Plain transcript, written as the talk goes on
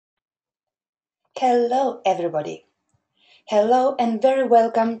Hello, everybody. Hello and very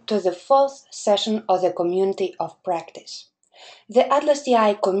welcome to the fourth session of the Community of Practice. The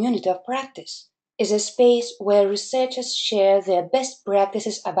ATLAS.ti Community of Practice is a space where researchers share their best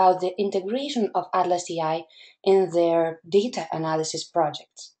practices about the integration of ATLAS.ti in their data analysis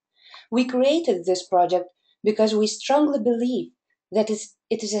projects. We created this project because we strongly believe that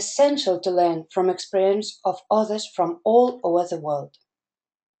it is essential to learn from experience of others from all over the world.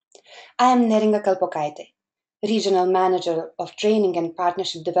 I am Neringa Kalpokaite, Regional Manager of Training and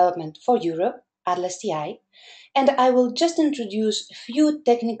Partnership Development for Europe, ATLAS.ti, and I will just introduce a few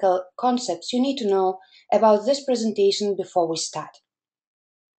technical concepts you need to know about this presentation before we start.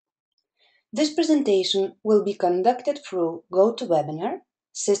 This presentation will be conducted through GoToWebinar,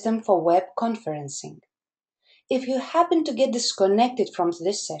 System for Web Conferencing. If you happen to get disconnected from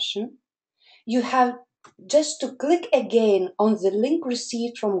this session, you have just to click again on the link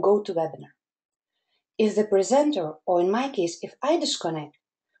received from GoToWebinar. If the presenter, or in my case, if I disconnect,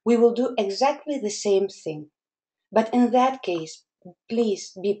 we will do exactly the same thing. But in that case,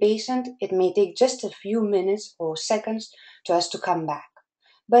 please be patient. It may take just a few minutes or seconds to us to come back.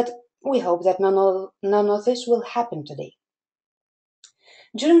 But we hope that none of this will happen today.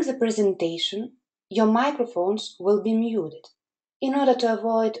 During the presentation, your microphones will be muted in order to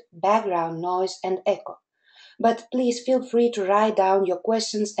avoid background noise and echo. But please feel free to write down your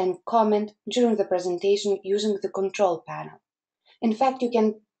questions and comment during the presentation using the control panel. In fact, you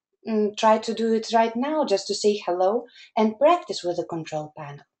can try to do it right now just to say hello and practice with the control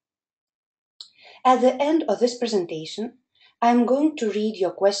panel. At the end of this presentation, I am going to read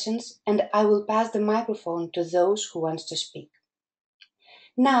your questions and I will pass the microphone to those who want to speak.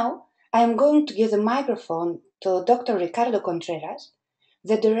 Now, I am going to give the microphone to Dr. Ricardo Contreras,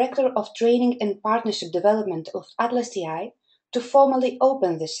 the Director of Training and Partnership Development of ATLAS.ti, to formally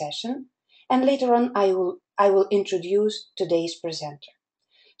open the session, and later on I will introduce today's presenter.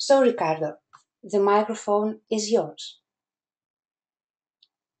 So, Ricardo, the microphone is yours.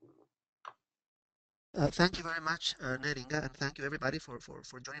 Thank you very much, Neringa, and thank you everybody for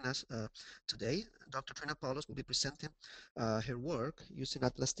joining us today. Dr. Trena Paulus will be presenting her work using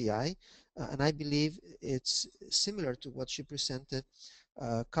ATLAS.ti, and I believe it's similar to what she presented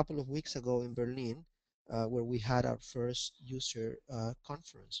a couple of weeks ago in Berlin, where we had our first user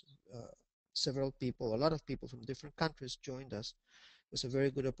conference. Several people, a lot of people from different countries joined us. It was a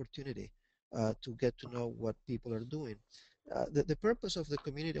very good opportunity to get to know what people are doing. The purpose of the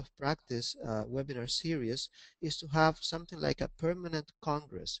Community of Practice webinar series is to have something like a permanent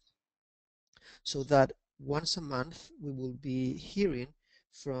congress, so that once a month we will be hearing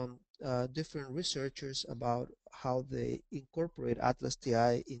from different researchers about how they incorporate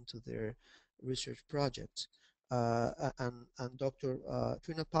ATLAS.ti into their research projects. And Dr.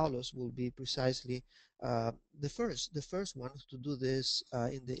 Trena Paulus will be precisely the first one to do this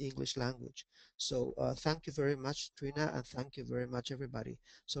in the English language. So thank you very much, Trena, and thank you very much, everybody.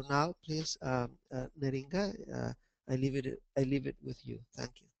 So now, please, Neringa, I leave it with you.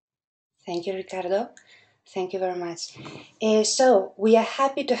 Thank you. Thank you, Ricardo. Thank you very much. So, we are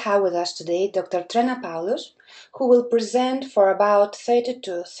happy to have with us today Dr. Trena Paulus, who will present for about 30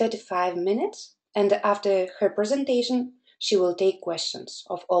 to 35 minutes, and after her presentation, she will take questions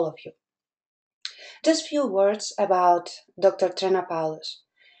of all of you. Just a few words about Dr. Trena Paulus.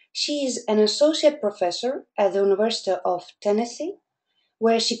 She is an associate professor at the University of Tennessee,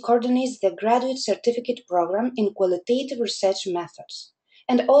 where she coordinates the graduate certificate program in qualitative research methods.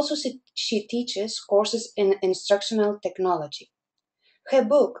 And also she teaches courses in instructional technology. Her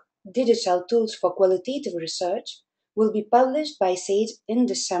book, Digital Tools for Qualitative Research, will be published by Sage in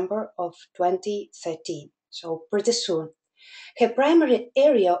December of 2013, so pretty soon. Her primary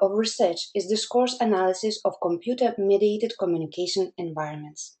area of research is discourse analysis of computer-mediated communication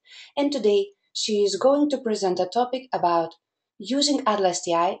environments. And today, she is going to present a topic about using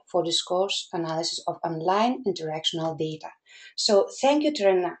ATLAS.ti for discourse analysis of online interactional data. So thank you,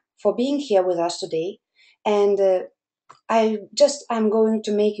 Trena, for being here with us today. And I'm going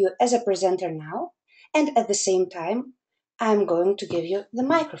to make you as a presenter now. And at the same time, I'm going to give you the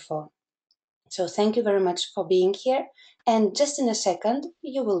microphone. So thank you very much for being here. And just in a second,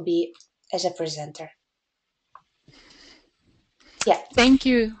 you will be as a presenter. Yeah. Thank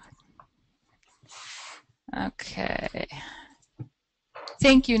you. Okay.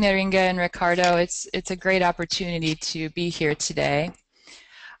 Thank you, Neringa and Ricardo. It's a great opportunity to be here today.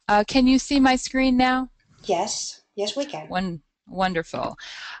 Can you see my screen now? Yes, we can. Wonderful.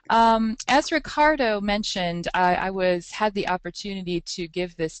 As Ricardo mentioned, I had the opportunity to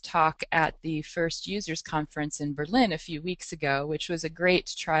give this talk at the first users conference in Berlin a few weeks ago, which was a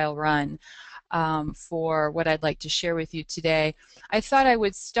great trial run for what I'd like to share with you today. I thought I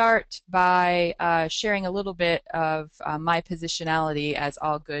would start by sharing a little bit of my positionality, as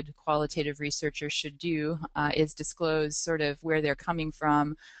all good qualitative researchers should do, is disclose sort of where they're coming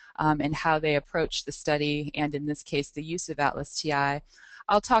from and how they approach the study, and in this case, the use of ATLAS.ti.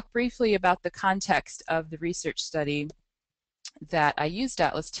 I'll talk briefly about the context of the research study that I used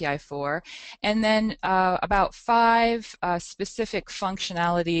ATLAS.ti for, and then about 5 specific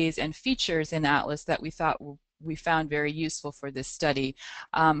functionalities and features in Atlas that we found very useful for this study.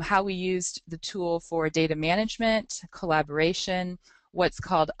 How we used the tool for data management, collaboration, what's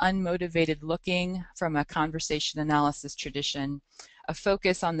called unmotivated looking from a conversation analysis tradition, a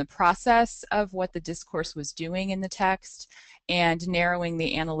focus on the process of what the discourse was doing in the text, and narrowing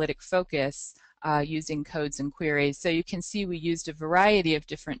the analytic focus using codes and queries. So you can see we used a variety of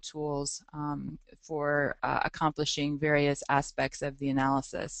different tools for accomplishing various aspects of the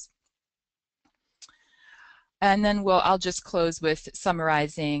analysis. And then I'll just close with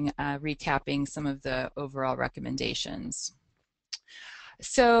summarizing, recapping some of the overall recommendations.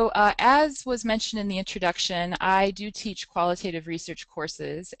 So as was mentioned in the introduction, I do teach qualitative research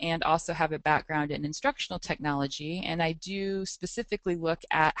courses and also have a background in instructional technology, and I do specifically look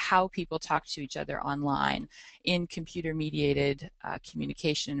at how people talk to each other online in computer-mediated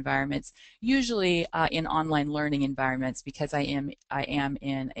communication environments, usually in online learning environments, because I am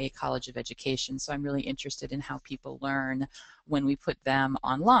in a college of education, so I'm really interested in how people learn when we put them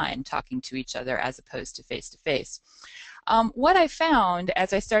online, talking to each other as opposed to face-to-face. What I found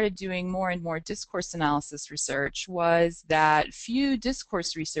as I started doing more and more discourse analysis research was that few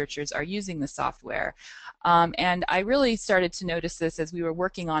discourse researchers are using the software. And I really started to notice this as we were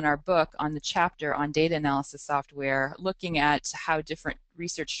working on our book on the chapter on data analysis software, looking at how different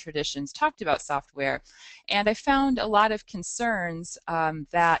research traditions talked about software. And I found a lot of concerns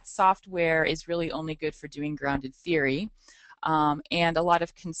that software is really only good for doing grounded theory. And a lot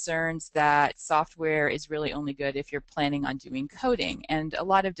of concerns that software is really only good if you're planning on doing coding. And a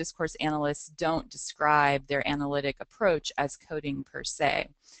lot of discourse analysts don't describe their analytic approach as coding per se.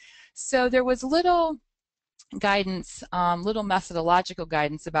 So there was little guidance, little methodological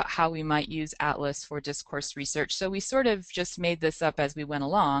guidance about how we might use Atlas for discourse research. So we sort of just made this up as we went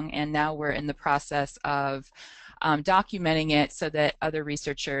along, and now we're in the process of documenting it so that other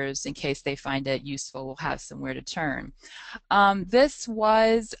researchers, in case they find it useful, will have somewhere to turn. This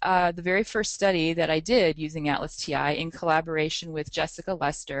was the very first study that I did using ATLAS.ti in collaboration with Jessica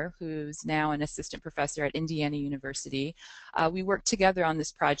Lester, who's now an assistant professor at Indiana University. We worked together on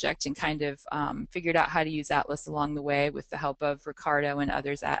this project and kind of figured out how to use Atlas along the way with the help of Ricardo and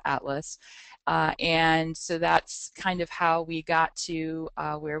others at Atlas. And so that's kind of how we got to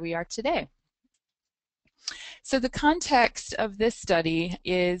where we are today. So the context of this study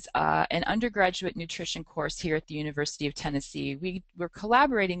is an undergraduate nutrition course here at the University of Tennessee. We were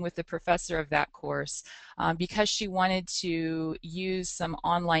collaborating with the professor of that course because she wanted to use some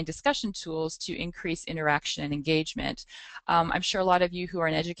online discussion tools to increase interaction and engagement. I'm sure a lot of you who are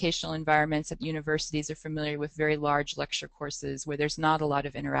in educational environments at universities are familiar with very large lecture courses where there's not a lot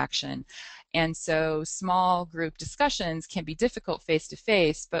of interaction. And so small group discussions can be difficult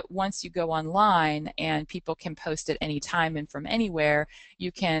face-to-face, but once you go online and people can post at any time and from anywhere,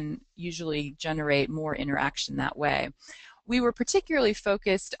 you can usually generate more interaction that way. We were particularly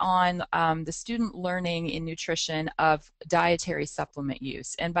focused on the student learning in nutrition of dietary supplement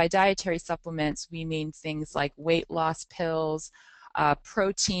use. And by dietary supplements, we mean things like weight loss pills,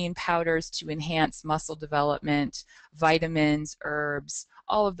 protein powders to enhance muscle development, vitamins, herbs,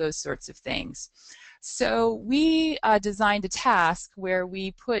 all of those sorts of things. So we designed a task where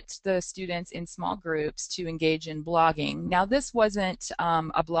we put the students in small groups to engage in blogging. Now this wasn't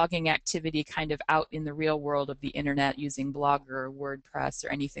a blogging activity kind of out in the real world of the internet using Blogger or WordPress or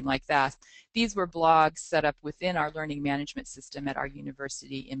anything like that. These were blogs set up within our learning management system at our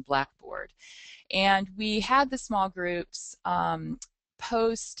university in Blackboard. And we had the small groups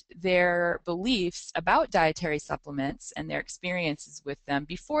post their beliefs about dietary supplements and their experiences with them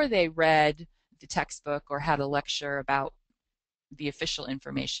before they read the textbook or had a lecture about the official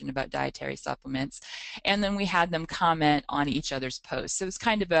information about dietary supplements. And then we had them comment on each other's posts. So it was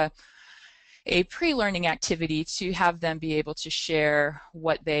kind of a pre-learning activity to have them be able to share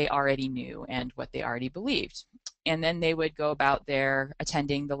what they already knew and what they already believed. And then they would go about their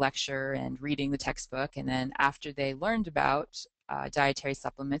attending the lecture and reading the textbook, and then after they learned about dietary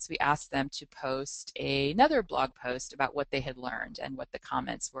supplements, we asked them to post another blog post about what they had learned and what the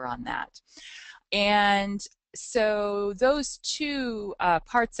comments were on that. And So those two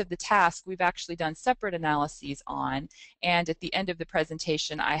parts of the task we've actually done separate analyses on, and at the end of the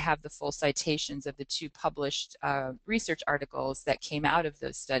presentation I have the full citations of the two published research articles that came out of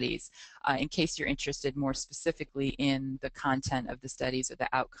those studies in case you're interested more specifically in the content of the studies or the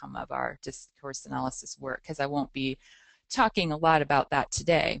outcome of our discourse analysis work, because I won't be talking a lot about that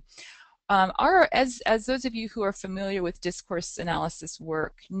today. As those of you who are familiar with discourse analysis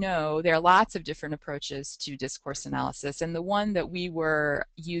work know, there are lots of different approaches to discourse analysis, and the one that we were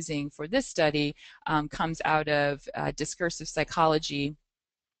using for this study comes out of discursive psychology,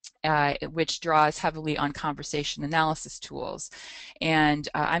 which draws heavily on conversation analysis tools. And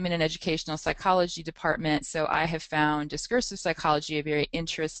I'm in an educational psychology department, so I have found discursive psychology a very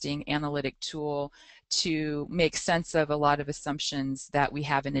interesting analytic tool to make sense of a lot of assumptions that we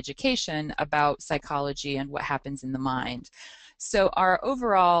have in education about psychology and what happens in the mind. So our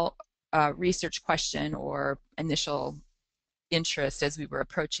overall research question or initial interest as we were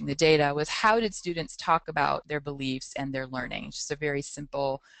approaching the data was, how did students talk about their beliefs and their learning? Just a very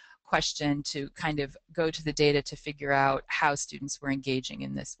simple question to kind of go to the data to figure out how students were engaging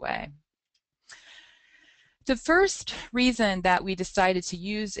in this way. The first reason that we decided to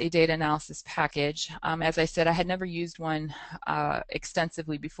use a data analysis package, as I said, I had never used one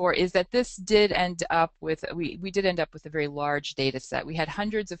extensively before, is that this did end up with, we did end up with a very large data set. We had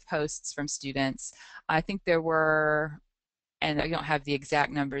hundreds of posts from students. I think there were, and I don't have the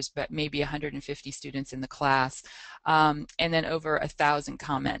exact numbers, but maybe 150 students in the class, and then over 1,000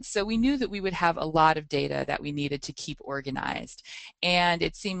 comments. So we knew that we would have a lot of data that we needed to keep organized. And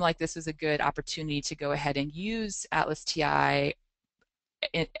it seemed like this was a good opportunity to go ahead and use ATLAS.ti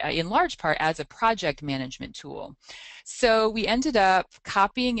in large part as a project management tool. So we ended up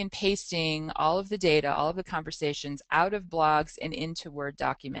copying and pasting all of the data, all of the conversations out of blogs and into Word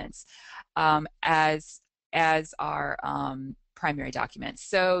documents as our primary documents.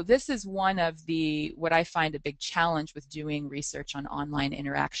 So this is one of the, what I find a big challenge with doing research on online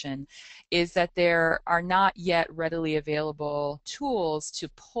interaction, is that there are not yet readily available tools to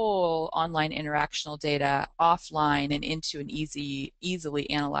pull online interactional data offline and into an easily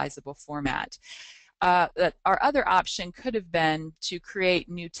analyzable format. Our other option could have been to create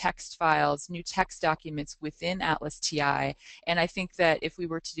new text files, new text documents within ATLAS.ti, and I think that if we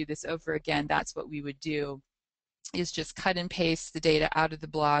were to do this over again, that's what we would do, is just cut and paste the data out of the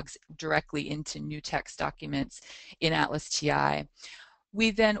blogs directly into new text documents in ATLAS.ti.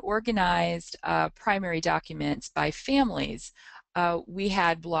 We then organized primary documents by families. We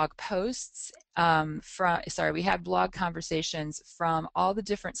had blog posts we had blog conversations from all the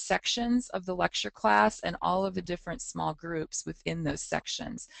different sections of the lecture class and all of the different small groups within those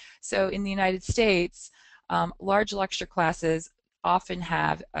sections. So in the United States, large lecture classes often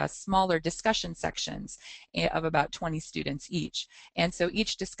have smaller discussion sections of about 20 students each. And so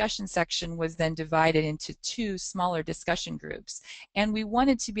each discussion section was then divided into two smaller discussion groups. And we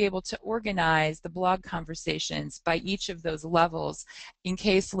wanted to be able to organize the blog conversations by each of those levels in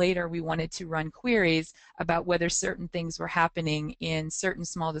case later we wanted to run queries about whether certain things were happening in certain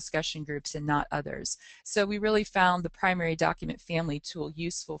small discussion groups and not others. So we really found the primary document family tool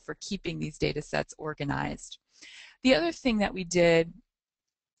useful for keeping these data sets organized. The other thing that we did,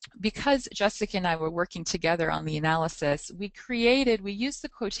 because Jessica and I were working together on the analysis, we used the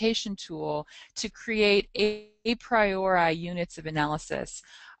quotation tool to create a priori units of analysis.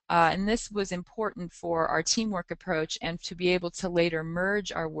 And this was important for our teamwork approach and to be able to later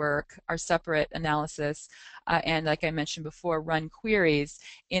merge our work, our separate analysis, and like I mentioned before, run queries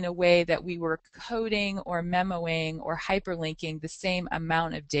in a way that we were coding or memoing or hyperlinking the same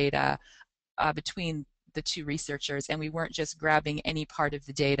amount of data between the two researchers, and we weren't just grabbing any part of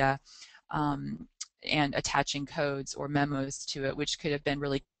the data and attaching codes or memos to it, which could have been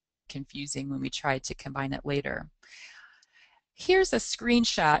really confusing when we tried to combine it later. Here's a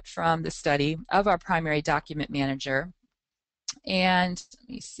screenshot from the study of our primary document manager, and let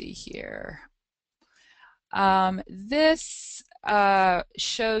me see here. This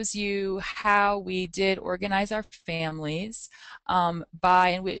shows you how we did organize our families and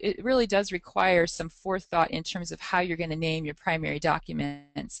it really does require some forethought in terms of how you're going to name your primary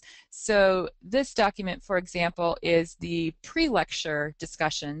documents. So this document, for example, is the pre-lecture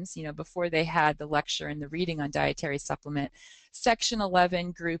discussions, before they had the lecture and the reading on dietary supplement, section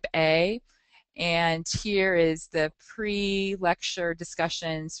 11, group A. And here is the pre-lecture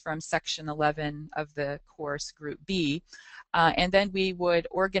discussions from section 11 of the course, group B. And then we would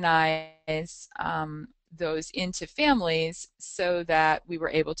organize those into families so that we were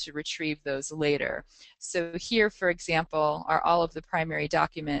able to retrieve those later. So here, for example, are all of the primary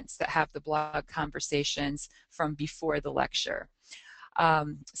documents that have the blog conversations from before the lecture.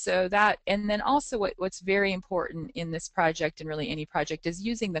 So that, and then also what's very important in this project, and really any project, is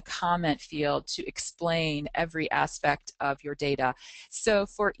using the comment field to explain every aspect of your data. So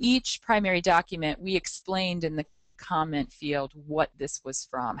for each primary document, we explained in the comment field what this was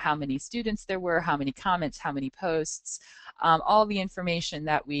from, how many students there were, how many comments, how many posts, all the information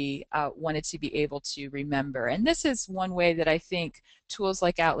that we wanted to be able to remember. And this is one way that I think tools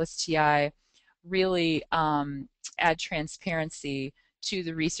like ATLAS.ti really add transparency to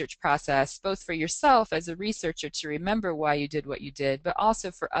the research process, both for yourself as a researcher to remember why you did what you did, but also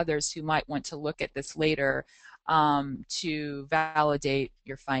for others who might want to look at this later to validate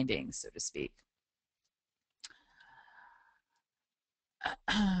your findings, so to speak.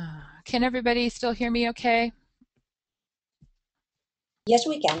 Can everybody still hear me okay? Yes,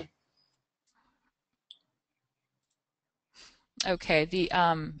 we can. Okay, the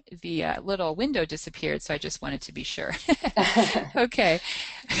little window disappeared, so I just wanted to be sure. Okay,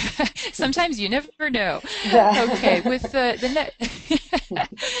 sometimes you never know. Okay, with the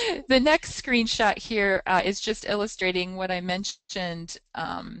next screenshot here is just illustrating what I mentioned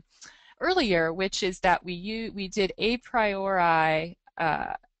earlier, which is that we did a priori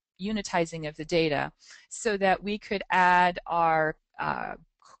unitizing of the data so that we could add our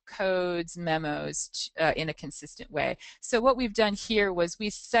codes, memos in a consistent way. So what we've done here was we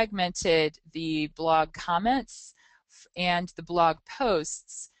segmented the blog comments and the blog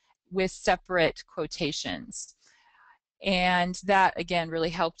posts with separate quotations. And that, again, really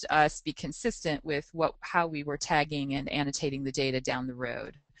helped us be consistent with how we were tagging and annotating the data down the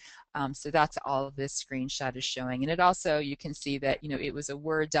road. So that's all this screenshot is showing. And it also, you can see that, it was a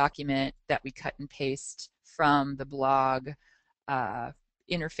Word document that we cut and paste from the blog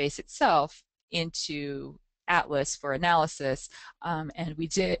interface itself into ATLAS for analysis, and we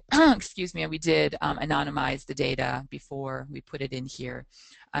did, excuse me, and we did anonymize the data before we put it in here,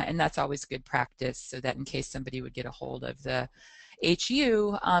 and that's always good practice, so that in case somebody would get a hold of the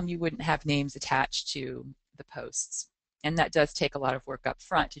HU, you wouldn't have names attached to the posts. And that does take a lot of work up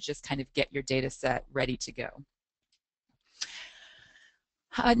front to just kind of get your data set ready to go.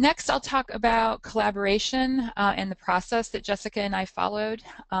 Next, I'll talk about collaboration and the process that Jessica and I followed.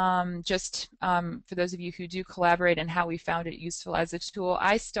 For those of you who do collaborate, and how we found it useful as a tool.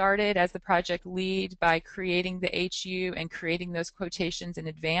 I started as the project lead by creating the HU and creating those quotations in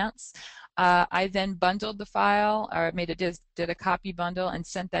advance. I then bundled the file, or did a copy bundle and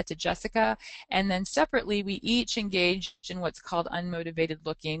sent that to Jessica. And then separately, we each engaged in what's called unmotivated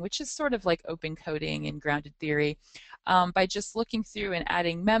looking, which is sort of like open coding in grounded theory. By just looking through and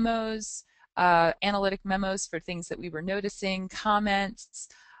adding memos, analytic memos for things that we were noticing, comments,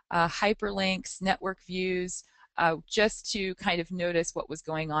 hyperlinks, network views, just to kind of notice what was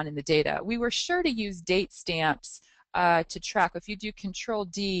going on in the data. We were sure to use date stamps to track. If you do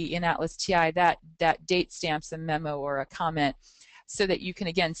Control-D in ATLAS.ti, that date stamps a memo or a comment, so that you can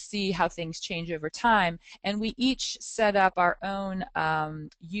again see how things change over time. And we each set up our own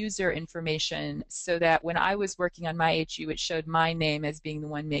user information, so that when I was working on my HU, it showed my name as being the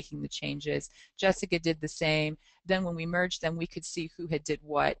one making the changes. Jessica did the same. Then when we merged them, we could see who had did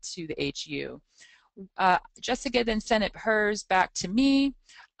what to the HU. Jessica then sent hers back to me.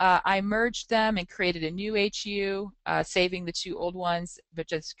 I merged them and created a new HU, saving the two old ones, but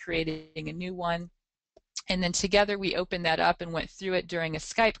just creating a new one. And then together we opened that up and went through it during a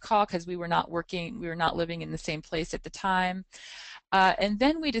Skype call, because we were not living in the same place at the time. And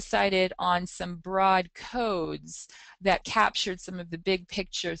then we decided on some broad codes that captured some of the big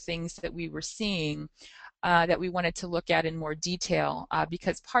picture things that we were seeing, that we wanted to look at in more detail,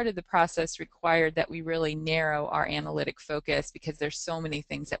 because part of the process required that we really narrow our analytic focus, because there's so many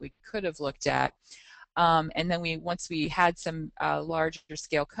things that we could have looked at. And then once we had some larger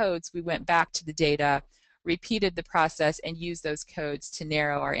scale codes, we went back to the data, repeated the process, and used those codes to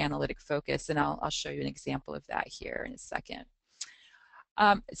narrow our analytic focus. And I'll show you an example of that here in a second.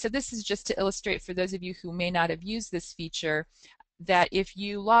 So this is just to illustrate, for those of you who may not have used this feature, that if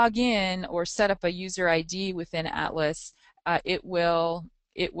you log in or set up a user ID within ATLAS, it will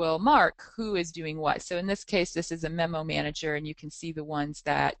mark who is doing what. So in this case, this is a memo manager, and you can see the ones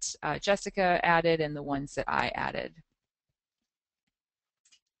that Jessica added and the ones that I added.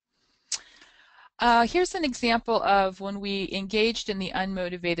 Here's an example of when we engaged in the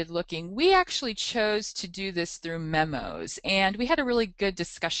unmotivated looking. We actually chose to do this through memos, and we had a really good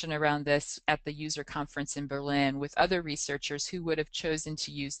discussion around this at the user conference in Berlin with other researchers who would have chosen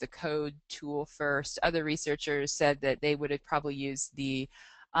to use the code tool first. Other researchers said that they would have probably used the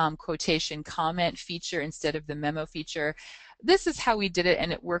quotation comment feature instead of the memo feature. This is how we did it,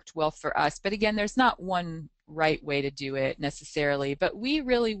 and it worked well for us. But again, there's not one right way to do it necessarily, but we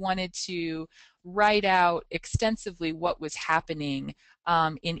really wanted to write out extensively what was happening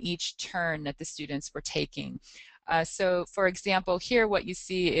in each turn that the students were taking. So for example, here what you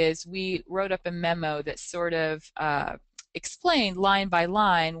see is we wrote up a memo that sort of explained line by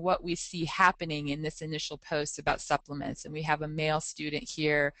line what we see happening in this initial post about supplements. And we have a male student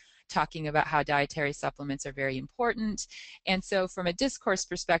here talking about how dietary supplements are very important. And so from a discourse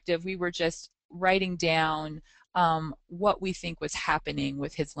perspective, we were just writing down what we think was happening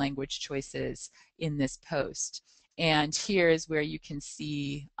with his language choices in this post. And here is where you can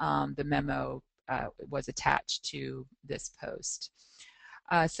see the memo was attached to this post.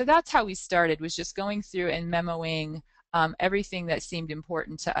 So that's how we started, was just going through and memoing everything that seemed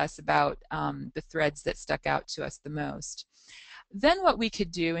important to us about the threads that stuck out to us the most. Then what we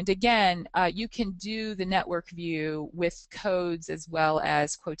could do, and again, you can do the network view with codes as well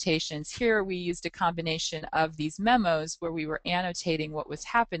as quotations. Here we used a combination of these memos where we were annotating what was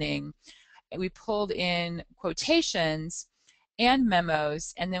happening, and we pulled in quotations and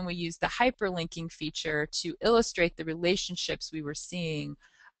memos, and then we used the hyperlinking feature to illustrate the relationships we were seeing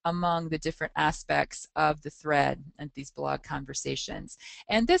among the different aspects of the thread and these blog conversations.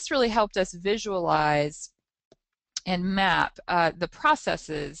 And this really helped us visualize and map the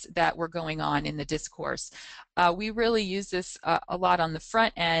processes that were going on in the discourse. We really use this a lot on the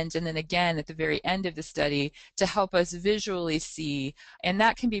front end, and then again at the very end of the study to help us visually see, and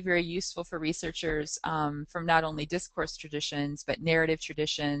that can be very useful for researchers from not only discourse traditions but narrative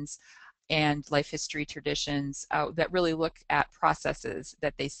traditions and life history traditions that really look at processes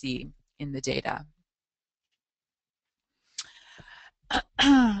that they see in the data.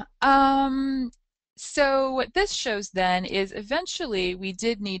 So what this shows then is eventually we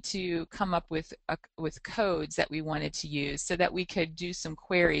did need to come up with codes that we wanted to use so that we could do some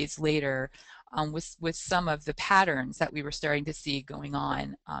queries later with some of the patterns that we were starting to see going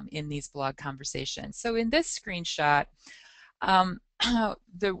on in these blog conversations. So in this screenshot,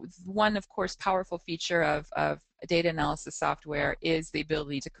 the one, of course, powerful feature of data analysis software is the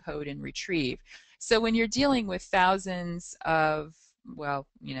ability to code and retrieve. So when you're dealing with thousands of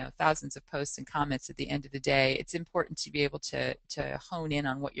thousands of posts and comments at the end of the day, it's important to be able to hone in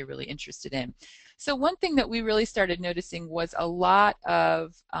on what you're really interested in. So one thing that we really started noticing was a lot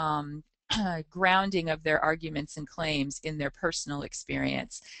of grounding of their arguments and claims in their personal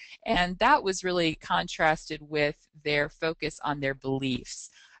experience. And that was really contrasted with their focus on their beliefs.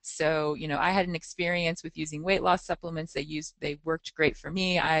 So, I had an experience with using weight loss supplements. They worked great for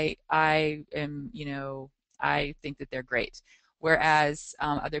me. I think that they're great. Whereas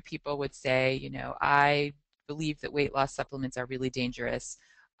other people would say, I believe that weight loss supplements are really dangerous,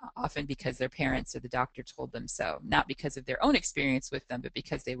 often because their parents or the doctor told them so, not because of their own experience with them, but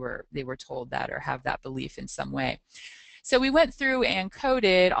because they were told that or have that belief in some way. So we went through and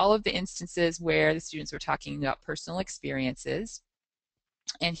coded all of the instances where the students were talking about personal experiences.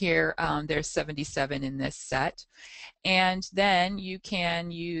 And here there's 77 in this set. And then you can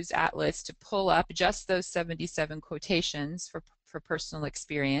use ATLAS to pull up just those 77 quotations for personal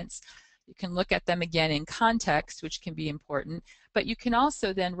experience. You can look at them again in context, which can be important, but you can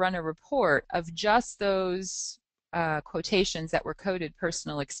also then run a report of just those quotations that were coded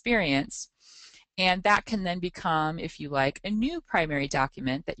personal experience. And that can then become, if you like, a new primary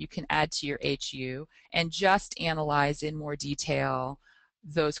document that you can add to your HU and just analyze in more detail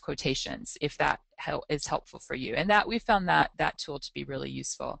those quotations if that is helpful for you. And that we found that tool to be really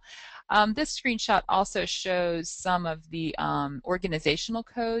useful. This screenshot also shows some of the organizational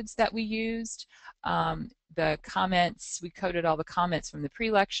codes that we used. The comments, we coded all the comments from the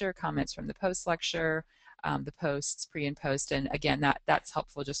pre-lecture, comments from the post-lecture, the posts, pre and post, and again that's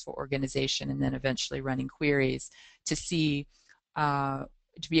helpful just for organization, and then eventually running queries to see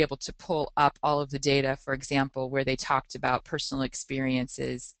to be able to pull up all of the data, for example, where they talked about personal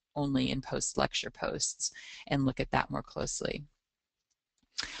experiences only in post-lecture posts, and look at that more closely.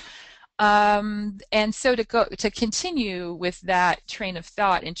 And so to continue with that train of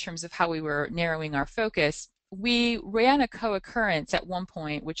thought in terms of how we were narrowing our focus, we ran a co-occurrence at one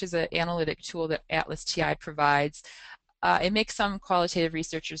point, which is an analytic tool that ATLAS.ti provides, it makes some qualitative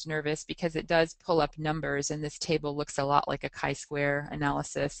researchers nervous because it does pull up numbers, and this table looks a lot like a chi-square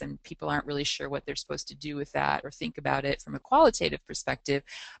analysis, and people aren't really sure what they're supposed to do with that or think about it from a qualitative perspective.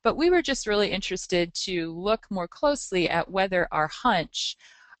 But we were just really interested to look more closely at whether our hunch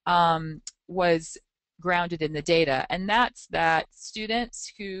was grounded in the data, and that's that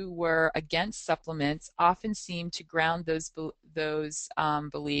students who were against supplements often seem to ground those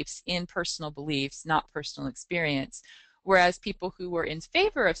beliefs in personal beliefs, not personal experience, whereas people who were in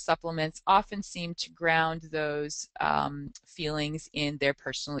favor of supplements often seem to ground those feelings in their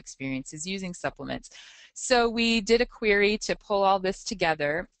personal experiences using supplements. So we did a query to pull all this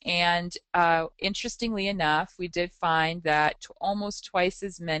together, and interestingly enough, we did find that almost twice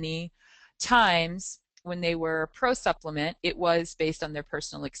as many times when they were pro-supplement, it was based on their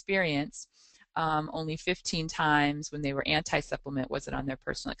personal experience. Only 15 times when they were anti-supplement was it on their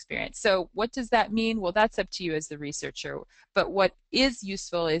personal experience. So what does that mean? Well, that's up to you as the researcher. But what is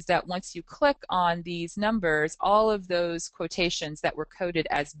useful is that once you click on these numbers, all of those quotations that were coded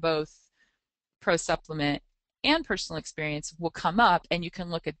as both pro-supplement and personal experience will come up, and you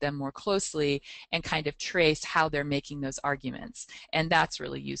can look at them more closely and kind of trace how they're making those arguments. And that's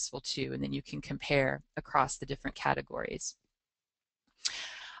really useful too, and then you can compare across the different categories.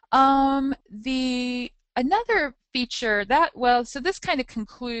 Another feature that, well, so this kind of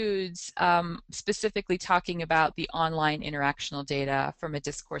concludes specifically talking about the online interactional data from a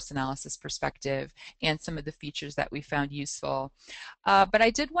discourse analysis perspective and some of the features that we found useful. But I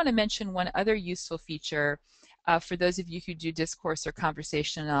did want to mention one other useful feature for those of you who do discourse or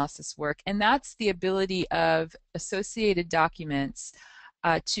conversation analysis work, and that's the ability of associated documents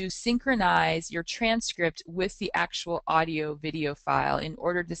to synchronize your transcript with the actual audio video file in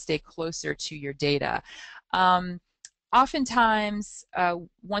order to stay closer to your data. Oftentimes,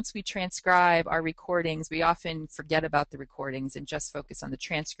 once we transcribe our recordings, we often forget about the recordings and just focus on the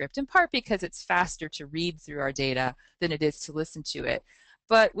transcript, in part because it's faster to read through our data than it is to listen to it.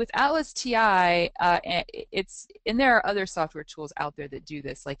 But with ATLAS.ti, and there are other software tools out there that do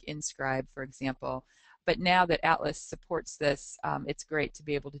this, like InScribe, for example. But now that ATLAS supports this, it's great to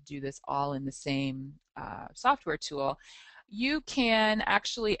be able to do this all in the same software tool. You can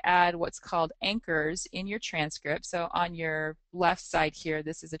actually add what's called anchors in your transcript. So on your left side here,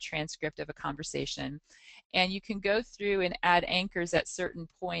 this is a transcript of a conversation. And you can go through and add anchors at certain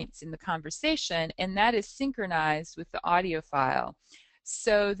points in the conversation, and that is synchronized with the audio file.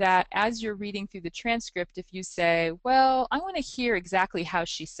 So that as you're reading through the transcript, if you say, well, I want to hear exactly how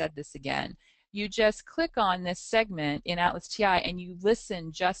she said this again, you just click on this segment in ATLAS.ti and you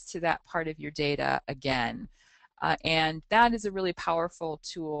listen just to that part of your data again. And that is a really powerful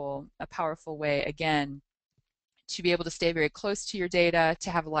tool, a powerful way, again, to be able to stay very close to your data,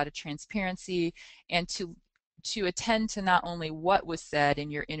 to have a lot of transparency, and to attend to not only what was said in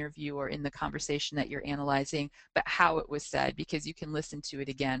your interview or in the conversation that you're analyzing, but how it was said, because you can listen to it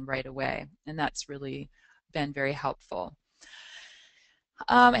again right away. And that's really been very helpful.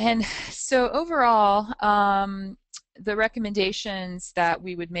 And so overall, the recommendations that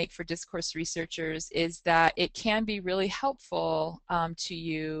we would make for discourse researchers is that it can be really helpful to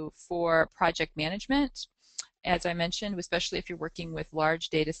you for project management, as I mentioned, especially if you're working with large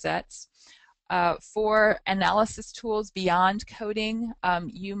data sets. For analysis tools beyond coding,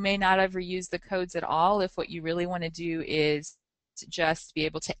 you may not ever use the codes at all if what you really want to do is to just be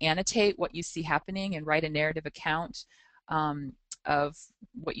able to annotate what you see happening and write a narrative account of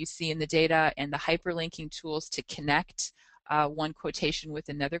what you see in the data, and the hyperlinking tools to connect one quotation with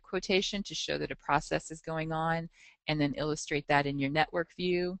another quotation to show that a process is going on, and then illustrate that in your network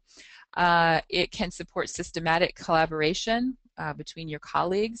view. It can support systematic collaboration between your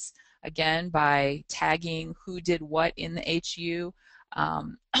colleagues, again by tagging who did what in the HU,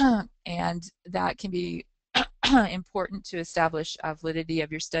 and that can be important to establish validity of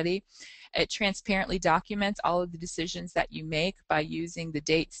your study. It transparently documents all of the decisions that you make by using the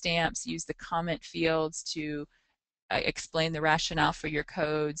date stamps, use the comment fields to explain the rationale for your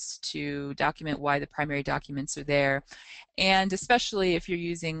codes, to document why the primary documents are there. And especially if you're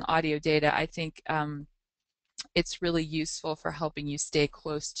using audio data, I think it's really useful for helping you stay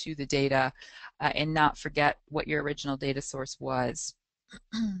close to the data and not forget what your original data source was.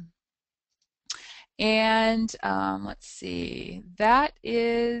 And let's see, that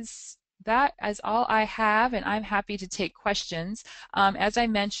is all I have, and I'm happy to take questions. As I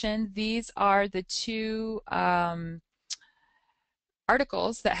mentioned, these are the two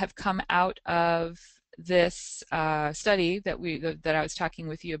articles that have come out of this study that I was talking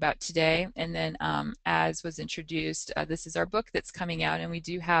with you about today. And then as was introduced, this is our book that's coming out, and we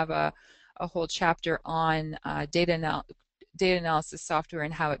do have a a whole chapter on data analysis software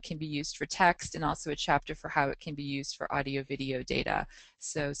and how it can be used for text, and also a chapter for how it can be used for audio-video data.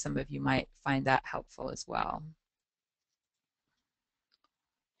 So some of you might find that helpful as well.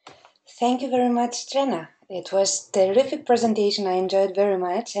 Thank you very much, Trena. It was a terrific presentation. I enjoyed very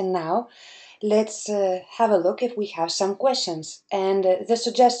much. And now let's have a look if we have some questions. And the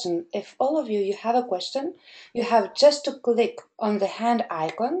suggestion, if all of you have a question, you have just to click on the hand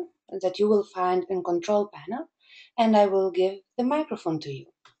icon that you will find in control panel, and I will give the microphone to you.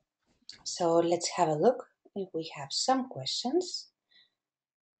 So let's have a look if we have some questions.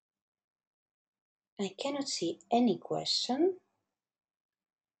 I cannot see any question.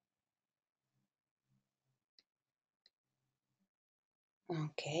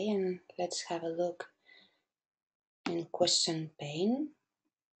 Okay, and let's have a look in question pane.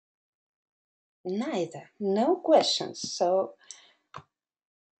 Neither, no questions. So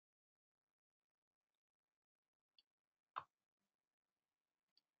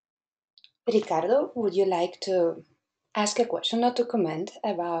Ricardo, would you like to ask a question or to comment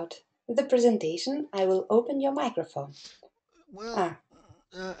about the presentation? I will open your microphone. Well,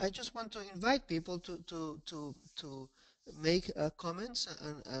 I just want to invite people to make comments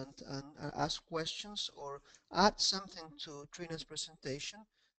and ask questions or add something to Trina's presentation.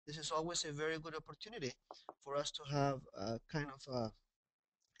 This is always a very good opportunity for us to have a kind of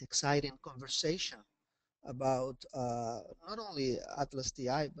exciting conversation about not only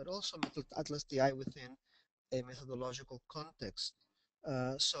ATLAS.ti but also ATLAS.ti within a methodological context.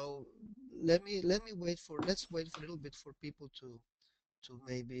 So let's wait for a little bit for people to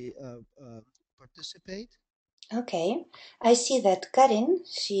maybe participate. Okay, I see that Karin,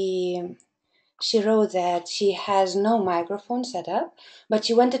 she wrote that she has no microphone set up, but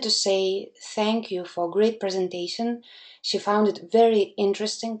she wanted to say thank you for great presentation. She found it very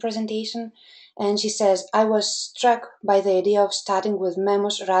interesting presentation, and she says, I was struck by the idea of starting with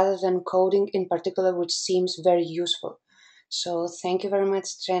memos rather than coding in particular, which seems very useful. So thank you very much,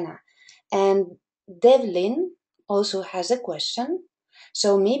 Trena. And Devlin also has a question.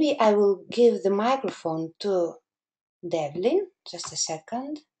 So maybe I will give the microphone to Devlin. Just a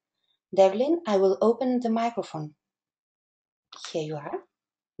second. Devlin, I will open the microphone. Here you are.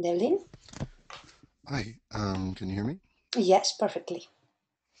 Devlin? Hi, can you hear me? Yes, perfectly.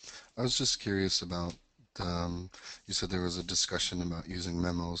 I was just curious about, you said there was a discussion about using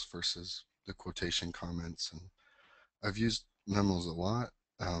memos versus the quotation comments, and I've used memos a lot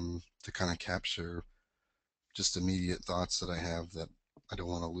to kind of capture just immediate thoughts that I have that I don't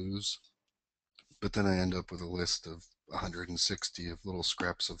want to lose. But then I end up with a list of 160 of little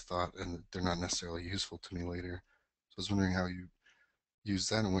scraps of thought, and they're not necessarily useful to me later. So I was wondering how you use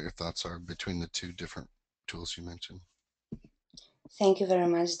that and what your thoughts are between the two different tools you mentioned. Thank you very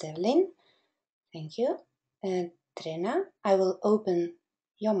much, Devlin. Thank you. Trena, I will open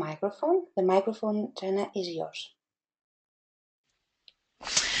your microphone. The microphone, Trena, is yours.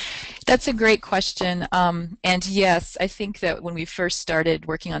 That's a great question. And yes, I think that when we first started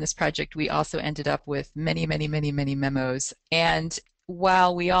working on this project, we also ended up with many, many, many, many memos. And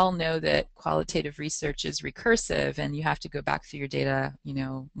while we all know that qualitative research is recursive and you have to go back through your data,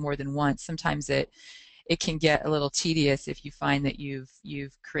 more than once, sometimes it can get a little tedious if you find that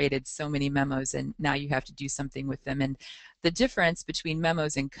you've created so many memos and now you have to do something with them. And the difference between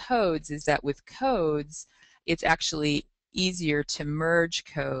memos and codes is that with codes, it's actually easier to merge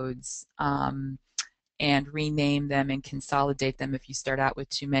codes and rename them and consolidate them if you start out with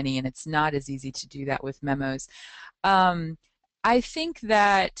too many, and it's not as easy to do that with memos. I think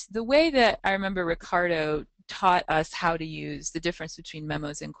that the way that I remember Ricardo taught us how to use the difference between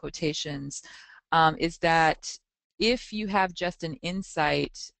memos and quotations is that if you have just an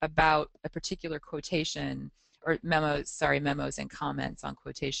insight about a particular quotation, or memos and comments on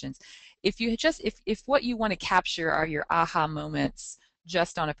quotations, if what you want to capture are your aha moments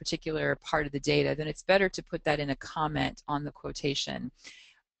just on a particular part of the data, then it's better to put that in a comment on the quotation.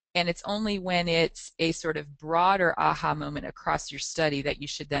 And it's only when it's a sort of broader aha moment across your study that you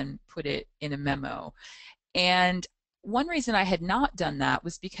should then put it in a memo. And one reason I had not done that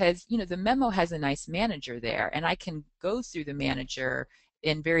was because, the memo has a nice manager there, and I can go through the manager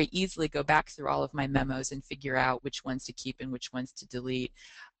and very easily go back through all of my memos and figure out which ones to keep and which ones to delete.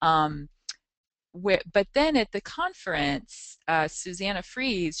 But then at the conference, Susanna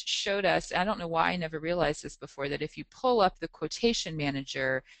Fries showed us, I don't know why I never realized this before, that if you pull up the quotation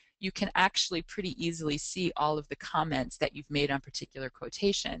manager, you can actually pretty easily see all of the comments that you've made on particular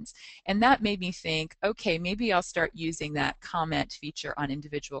quotations. And that made me think, okay, maybe I'll start using that comment feature on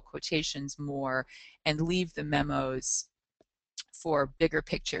individual quotations more and leave the memos for bigger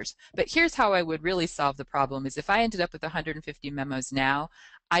pictures. But here's how I would really solve the problem is if I ended up with 150 memos now,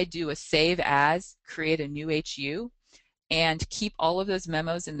 I do a save as, create a new HU, and keep all of those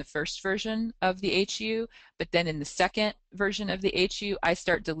memos in the first version of the HU, but then in the second version of the HU, I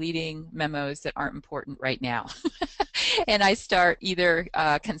start deleting memos that aren't important right now. And I start either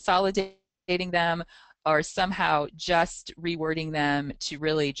consolidating them or somehow just rewording them to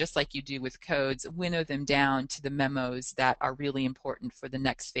really, just like you do with codes, winnow them down to the memos that are really important for the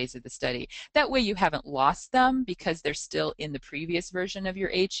next phase of the study. That way you haven't lost them because they're still in the previous version of your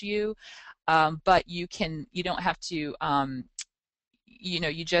HU, but you don't have to,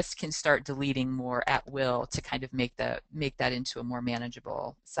 you just can start deleting more at will to kind of make that into a more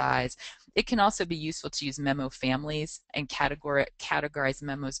manageable size. It can also be useful to use memo families and categorize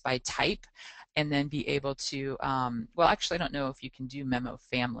memos by type, and then be able to, well, actually, I don't know if you can do memo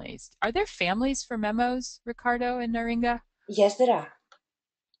families. Are there families for memos, Ricardo and Naringa? Yes, there are.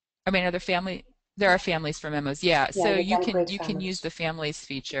 I mean, there are families for memos, yeah. So you can use the families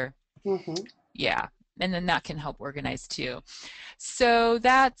feature. Mm-hmm. Yeah, and then that can help organize too. So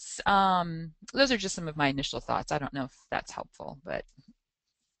that's those are just some of my initial thoughts. I don't know if that's helpful, but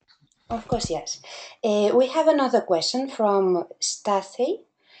of course, yes. We have another question from Stacy.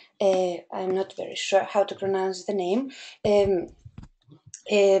 I'm not very sure how to pronounce the name.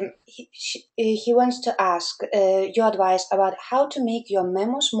 He wants to ask your advice about how to make your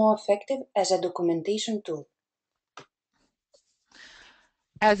memos more effective as a documentation tool.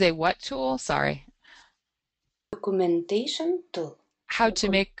 As a what tool? Sorry. Documentation tool. How to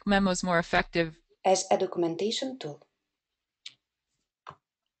make memos more effective as a documentation tool.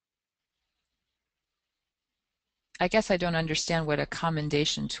 I guess I don't understand what a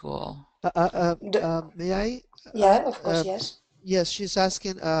commendation tool. May I? Yeah, of course, yes. Yes, she's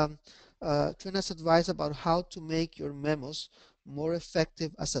asking Trena's advice about how to make your memos more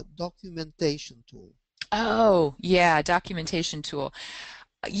effective as a documentation tool. Oh, yeah, documentation tool.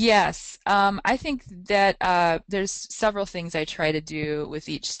 Yes, I think that there's several things I try to do with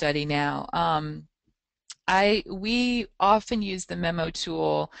each study now. We often use the memo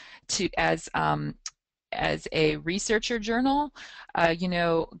tool as a researcher journal.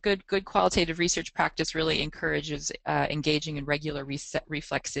 Good qualitative research practice really encourages engaging in regular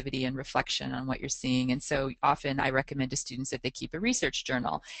reflexivity and reflection on what you're seeing. And so often I recommend to students that they keep a research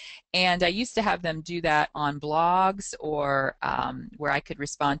journal. And I used to have them do that on blogs or where I could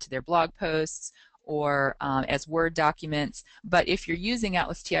respond to their blog posts or as Word documents. But if you're using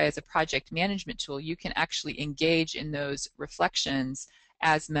ATLAS.ti as a project management tool, you can actually engage in those reflections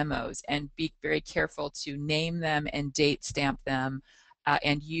as memos and be very careful to name them and date stamp them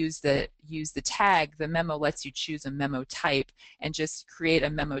and use the tag. The memo lets you choose a memo type and just create a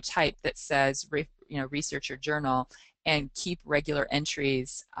memo type that says research or journal and keep regular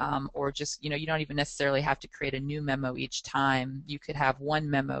entries, or just you don't even necessarily have to create a new memo each time. You could have one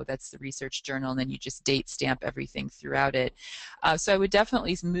memo that's the research journal and then you just date stamp everything throughout it. So I would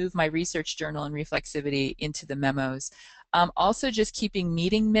definitely move my research journal and reflexivity into the memos. Also just keeping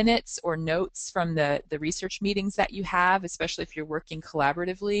meeting minutes or notes from the research meetings that you have, especially if you're working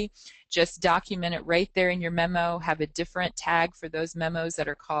collaboratively. Just document it right there in your memo. Have a different tag for those memos that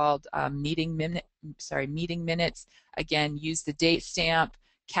are called meeting minutes. Again, use the date stamp,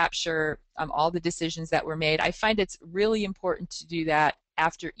 capture all the decisions that were made. I find it's really important to do that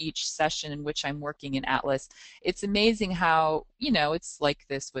after each session in which I'm working in ATLAS. It's amazing how, it's like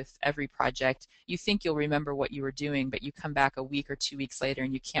this with every project. You think you'll remember what you were doing, but you come back a week or 2 weeks later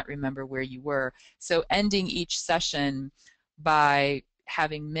and you can't remember where you were. So ending each session by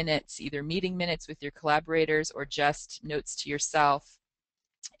having minutes, either meeting minutes with your collaborators or just notes to yourself,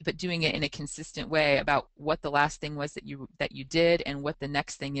 but doing it in a consistent way about what the last thing was that you did and what the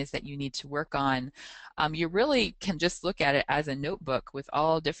next thing is that you need to work on. You really can just look at it as a notebook with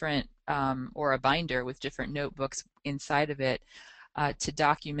all different, or a binder with different notebooks inside of it to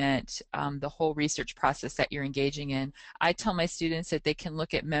document the whole research process that you're engaging in. I tell my students that they can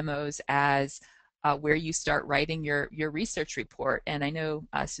look at memos as where you start writing your research report, and I know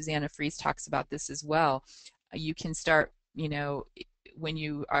Susanna Fries talks about this as well. You can start, when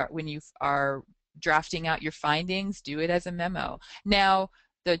you are drafting out your findings, do it as a memo. Now,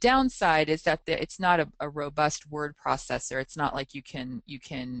 the downside is that it's not a robust word processor. It's not like you can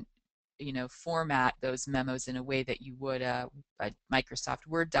format those memos in a way that you would a Microsoft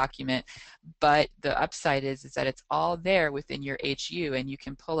Word document. But the upside is that it's all there within your HU, and you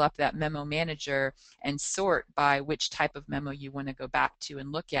can pull up that memo manager and sort by which type of memo you want to go back to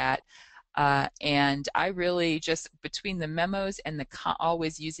and look at. And I really just, between the memos and the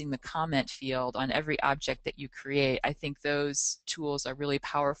always using the comment field on every object that you create, I think those tools are really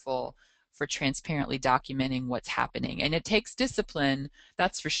powerful for transparently documenting what's happening. And it takes discipline,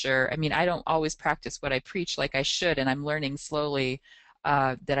 that's for sure. I mean, I don't always practice what I preach like I should, and I'm learning slowly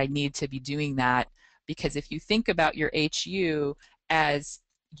that I need to be doing that, because if you think about your HU as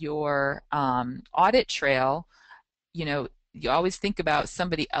your audit trail, you know, you always think about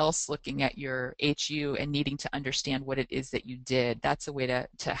somebody else looking at your HU and needing to understand what it is that you did. That's a way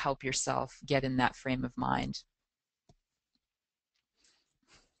to help yourself get in that frame of mind.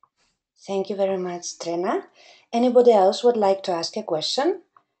 Thank you very much, Trena. Anybody else would like to ask a question?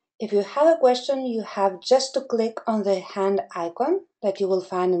 If you have a question, you have just to click on the hand icon that you will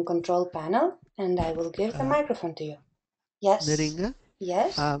find in control panel, and I will give the microphone to you. Yes? Neringa?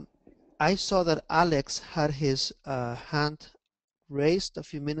 Yes? I saw that Alex had his hand raised a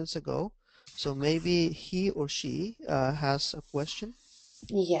few minutes ago, so maybe he or she has a question.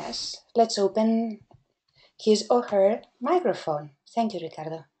 Yes. Let's open his or her microphone. Thank you,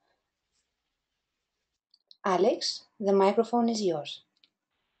 Ricardo. Alex, the microphone is yours.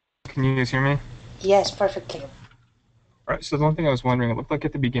 Can you guys hear me? Yes, perfectly. All right, so the one thing I was wondering, it looked like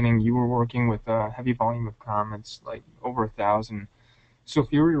at the beginning you were working with a heavy volume of comments, like over 1,000. So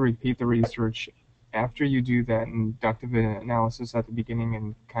if you were to repeat the research after you do that inductive analysis at the beginning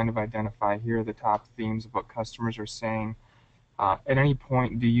and kind of identify here are the top themes of what customers are saying, at any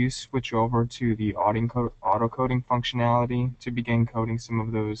point do you switch over to the auto-coding functionality to begin coding some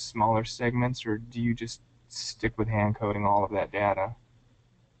of those smaller segments, or do you just stick with hand coding all of that data?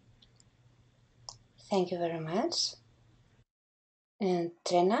 Thank you very much. And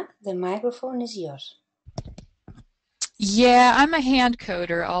Trena, the microphone is yours. Yeah, I'm a hand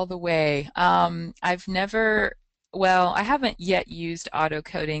coder all the way. I've never, well, I haven't yet used auto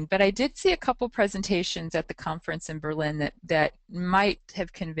coding, but I did see a couple presentations at the conference in Berlin that might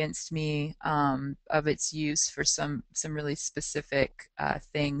have convinced me of its use for some really specific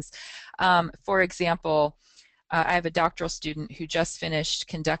things. For example, I have a doctoral student who just finished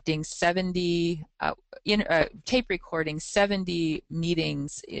conducting 70 tape recording 70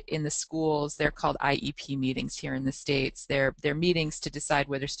 meetings in the schools. They're called IEP meetings here in the States. They're meetings to decide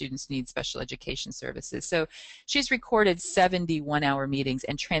whether students need special education services. So she's recorded 70 one-hour meetings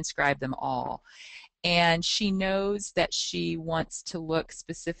and transcribed them all. And she knows that she wants to look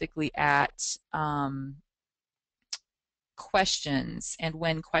specifically at questions and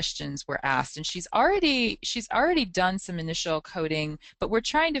when questions were asked, and she's already done some initial coding, but we're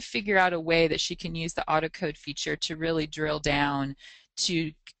trying to figure out a way that she can use the autocode feature to really drill down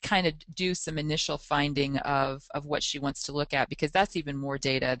to kind of do some initial finding of what she wants to look at, because that's even more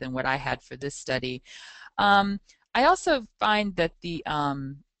data than what I had for this study. I also find that the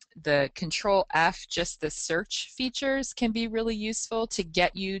Control F, just the search features, can be really useful to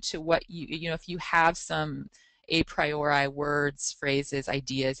get you to what you know, if you have some a priori words, phrases,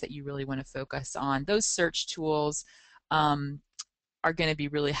 ideas that you really want to focus on. Those search tools are going to be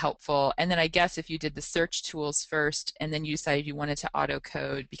really helpful. And then I guess if you did the search tools first and then you decided you wanted to auto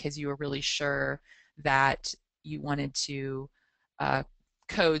code because you were really sure that you wanted to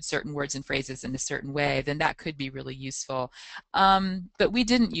code certain words and phrases in a certain way, then that could be really useful. But we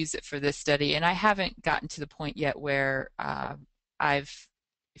didn't use it for this study, and I haven't gotten to the point yet where I've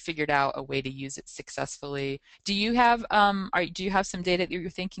figured out a way to use it successfully. Do you have do you have some data that you're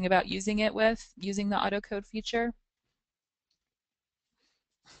thinking about using it with, using the autocode feature?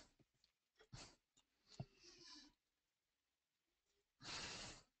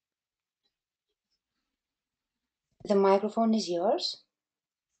 The microphone is yours.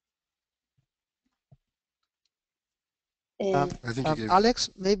 I think you gave... Alex,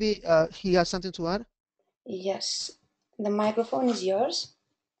 maybe he has something to add? Yes, the microphone is yours.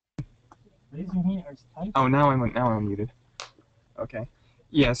 Oh, now I'm muted. Okay.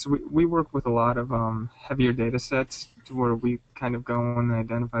 Yes, we work with a lot of heavier data sets to where we kind of go and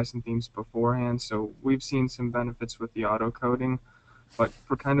identify some themes beforehand. So we've seen some benefits with the auto coding, but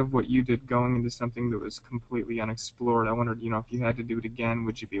for kind of what you did going into something that was completely unexplored, I wondered, if you had to do it again,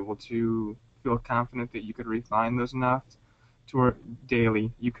 would you be able to feel confident that you could refine those enough to where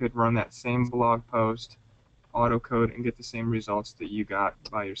daily you could run that same blog post, auto code, and get the same results that you got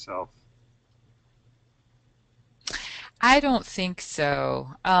by yourself? I don't think so,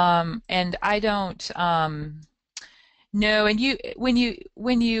 and I don't no. And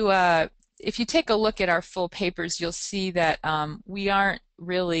if you take a look at our full papers, you'll see that we aren't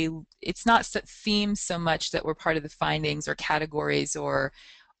really. It's not themes so much that were part of the findings or categories or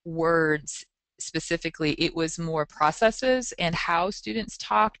words specifically, it was more processes and how students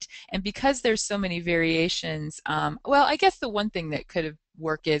talked. And because there's so many variations, well, I guess the one thing that could have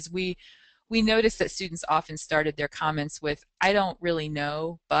worked is we noticed that students often started their comments with, I don't really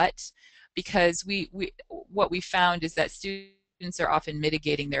know, but, because what we found is that students are often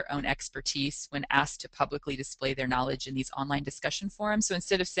mitigating their own expertise when asked to publicly display their knowledge in these online discussion forums. So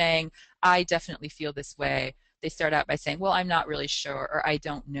instead of saying, I definitely feel this way, they start out by saying, well, I'm not really sure, or I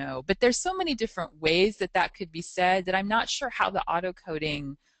don't know. But there's so many different ways that that could be said that I'm not sure how the auto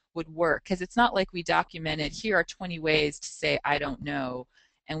coding would work, because it's not like we documented, here are 20 ways to say I don't know,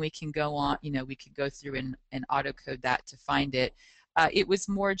 and we can go on, we could go through and auto code that to find it. It was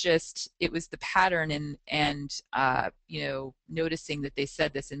more just, it was the pattern and noticing that they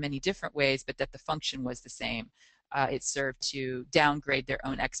said this in many different ways, but that the function was the same. It served to downgrade their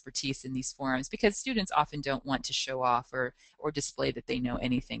own expertise in these forums, because students often don't want to show off or display that they know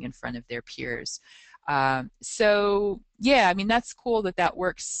anything in front of their peers. So yeah, I mean, that's cool that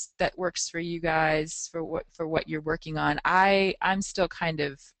works for you guys for what you're working on. I'm still kind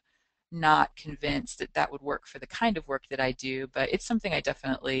of not convinced that that would work for the kind of work that I do, but it's something I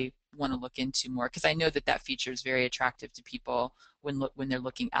definitely want to look into more, because I know that that feature is very attractive to people when they're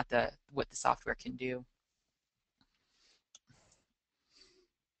looking at what the software can do.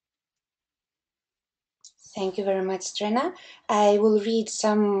 Thank you very much, Trena. I will read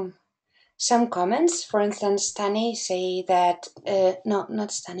some comments. For instance, Stani say that, no, not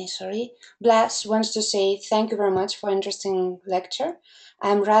Stani, sorry. Blas wants to say, thank you very much for interesting lecture.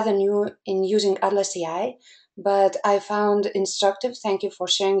 I'm rather new in using ATLAS.ti, but I found instructive. Thank you for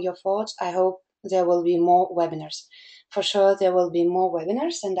sharing your thoughts. I hope there will be more webinars. For sure, there will be more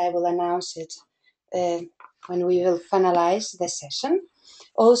webinars, and I will announce it when we will finalize the session.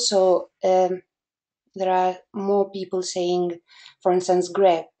 Also, there are more people saying, for instance,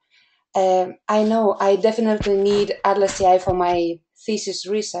 Greg, I know I definitely need ATLAS.ti for my thesis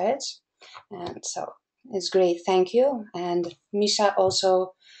research, and so it's great. Thank you. And Misha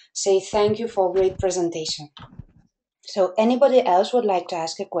also say thank you for a great presentation. So anybody else would like to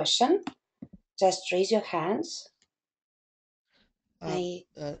ask a question? Just raise your hands.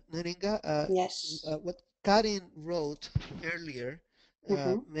 Naringa, Yes. what Karin wrote earlier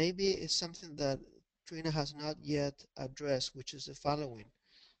Mm-hmm. maybe is something that Trina has not yet addressed, which is the following.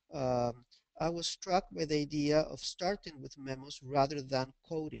 Um, I was struck by the idea of starting with memos rather than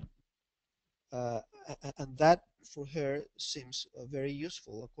coding. Uh, and that for her seems very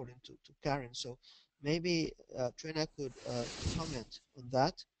useful, according to Karen. So maybe Trina could comment on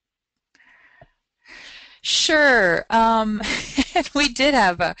that. Sure. We did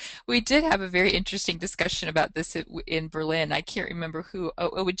have a very interesting discussion about this in Berlin. I can't remember who.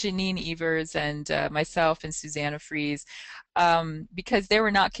 Janine Evers and myself and Susanna Fries, because they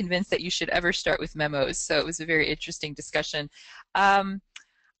were not convinced that you should ever start with memos. So it was a very interesting discussion.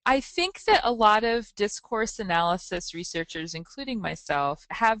 I think that a lot of discourse analysis researchers, including myself,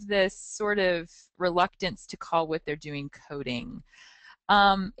 have this sort of reluctance to call what they're doing coding.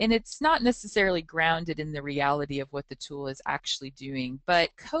 And it's not necessarily grounded in the reality of what the tool is actually doing,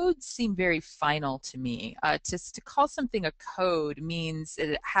 but codes seem very final to me. To call something a code means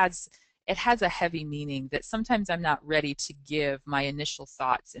it has a heavy meaning that sometimes I'm not ready to give my initial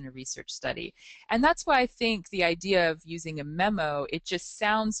thoughts in a research study. And that's why I think the idea of using a memo, it just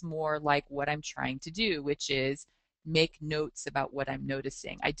sounds more like what I'm trying to do, which is make notes about what I'm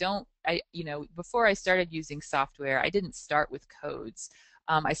noticing. Before I started using software, I didn't start with codes.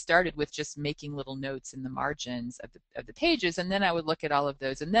 I started with just making little notes in the margins of the pages, and then I would look at all of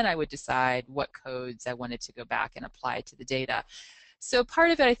those, and then I would decide what codes I wanted to go back and apply to the data. So part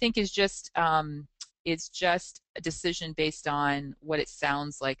of it, I think, is just a decision based on what it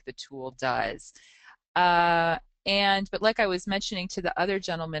sounds like the tool does. But like I was mentioning to the other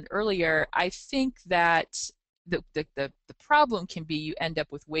gentleman earlier, I think that the problem can be you end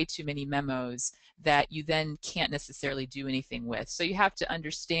up with way too many memos that you then can't necessarily do anything with. So you have to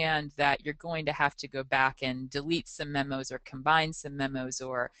understand that you're going to have to go back and delete some memos or combine some memos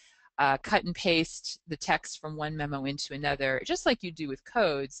or cut and paste the text from one memo into another, just like you do with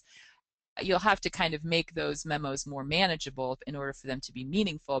codes. You'll have to kind of make those memos more manageable in order for them to be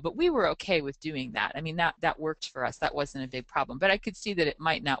meaningful. But we were okay with doing that. I mean, that worked for us. That wasn't a big problem. But I could see that it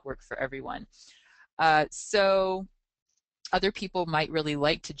might not work for everyone. So other people might really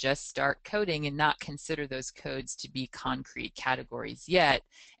like to just start coding and not consider those codes to be concrete categories yet,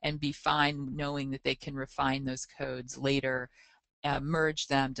 and be fine knowing that they can refine those codes later, merge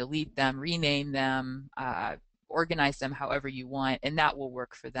them, delete them, rename them, organize them however you want, and that will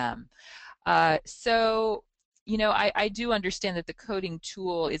work for them. So you know, I do understand that the coding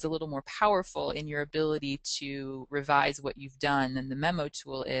tool is a little more powerful in your ability to revise what you've done than the memo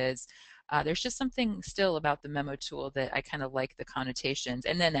tool is. There's just something still about the memo tool that I kind of like the connotations.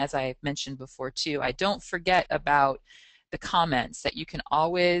 And then, as I mentioned before too, I don't forget about the comments, that you can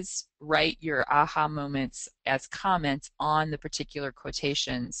always write your aha moments as comments on the particular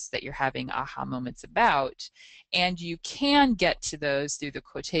quotations that you're having aha moments about. And you can get to those through the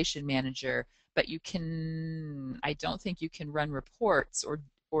quotation manager, but you can, I don't think you can run reports or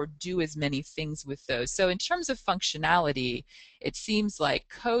do as many things with those. So in terms of functionality, it seems like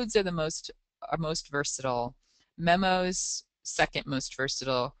codes are the most versatile, memos second most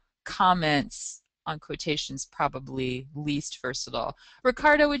versatile, comments on quotations probably least versatile.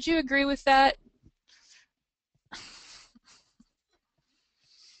 Ricardo, would you agree with that?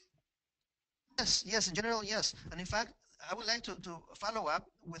 Yes, in general, yes. And in fact, I would like to follow up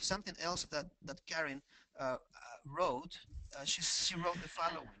with something else that Karen wrote. She wrote the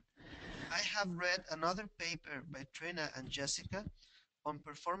following. I have read another paper by Trena and Jessica on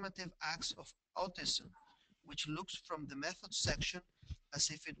performative acts of autism, which looks from the method section as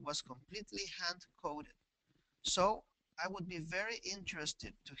if it was completely hand-coded. So I would be very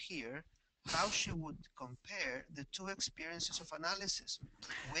interested to hear how she would compare the two experiences of analysis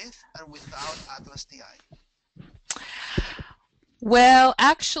with and without ATLAS.ti. Well,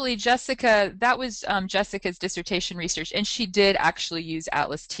 actually, Jessica, that was Jessica's dissertation research, and she did actually use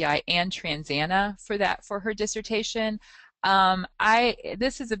ATLAS.ti and Transana for that, for her dissertation.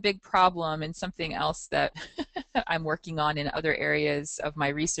 This is a big problem, and something else that I'm working on in other areas of my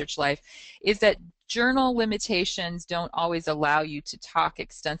research life is that journal limitations don't always allow you to talk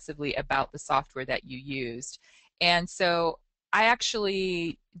extensively about the software that you used. And so I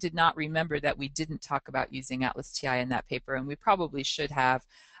actually did not remember that we didn't talk about using ATLAS.ti in that paper, and we probably should have.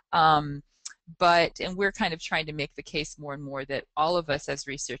 And we're kind of trying to make the case more and more that all of us as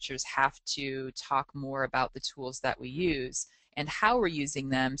researchers have to talk more about the tools that we use and how we're using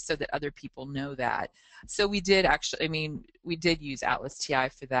them so that other people know that. So we did actually, I mean, we did use ATLAS.ti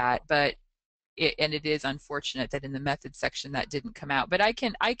for that, but it is unfortunate that in the method section that didn't come out. But I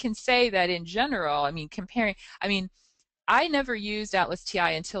can say that in general, I mean, I never used ATLAS.ti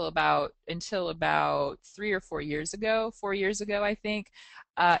until about 3 or 4 years ago, 4 years ago, I think.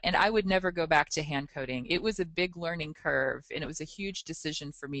 And I would never go back to hand coding. It was a big learning curve, and it was a huge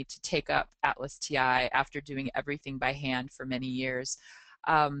decision for me to take up ATLAS.ti after doing everything by hand for many years.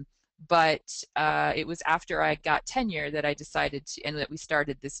 But it was after I got tenure that I decided to, and that we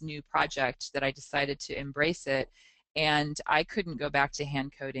started this new project, that I decided to embrace it. And I couldn't go back to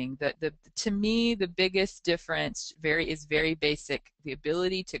hand coding. To me, the biggest difference is very basic: the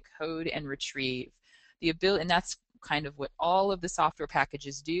ability to code and retrieve. And that's kind of what all of the software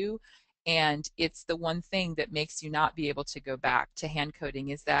packages do. And it's the one thing that makes you not be able to go back to hand coding,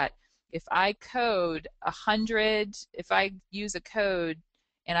 is that if I code 100, if I use a code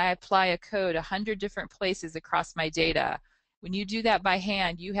and I apply a code 100 different places across my data, when you do that by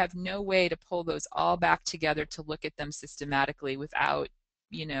hand, you have no way to pull those all back together to look at them systematically without,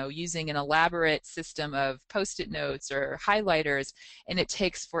 you know, using an elaborate system of post-it notes or highlighters, and it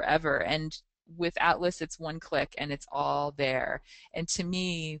takes forever. And with Atlas, it's one click and it's all there. And to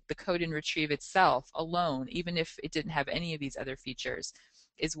me, the code and retrieve itself alone, even if it didn't have any of these other features,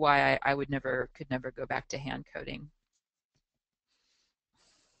 is why I could never go back to hand coding.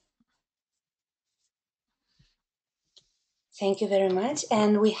 Thank you very much.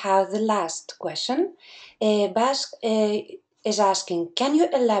 And we have the last question. Basque is asking, can you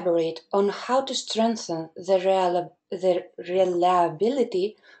elaborate on how to strengthen the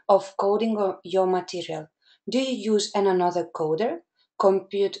reliability of coding your material? Do you use another coder,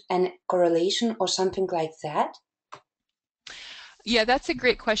 compute and correlation, or something like that? Yeah, that's a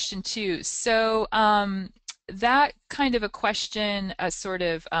great question too. So that kind of a question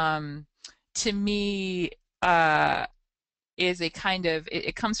to me, is a kind of,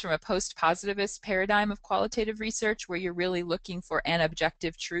 it comes from a post-positivist paradigm of qualitative research, where you're really looking for an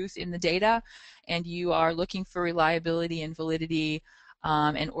objective truth in the data, and you are looking for reliability and validity,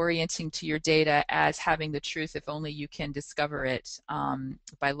 and orienting to your data as having the truth if only you can discover it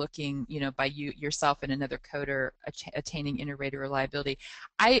by looking, you know, by you yourself and another coder attaining inter-rater reliability.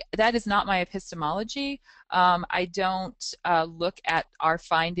 That is not my epistemology. I don't look at our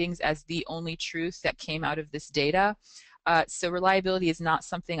findings as the only truth that came out of this data. So reliability is not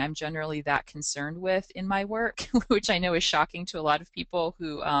something I'm generally that concerned with in my work, which I know is shocking to a lot of people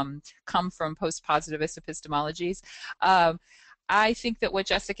who come from post-positivist epistemologies. I think that what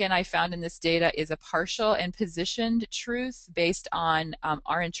Jessica and I found in this data is a partial and positioned truth based on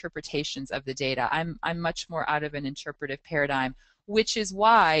our interpretations of the data. I'm much more out of an interpretive paradigm, which is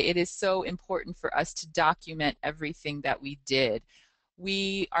why it is so important for us to document everything that we did.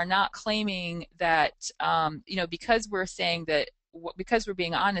 We are not claiming that, because we're saying that, because we're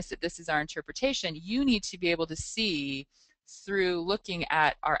being honest that this is our interpretation, you need to be able to see through looking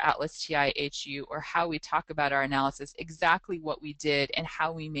at our ATLAS.ti HU or how we talk about our analysis exactly what we did and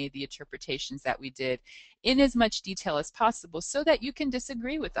how we made the interpretations that we did in as much detail as possible so that you can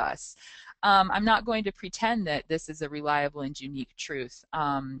disagree with us. I'm not going to pretend that this is a reliable and unique truth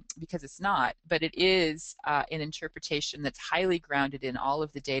because it's not, but it is an interpretation that's highly grounded in all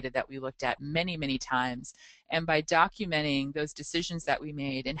of the data that we looked at many, many times. And by documenting those decisions that we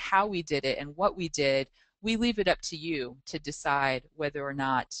made and how we did it and what we did, we leave it up to you to decide whether or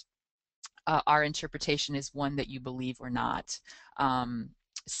not our interpretation is one that you believe or not.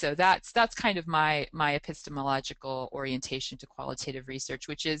 So that's kind of my epistemological orientation to qualitative research,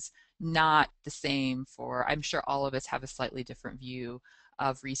 which is not the same for, I'm sure all of us have a slightly different view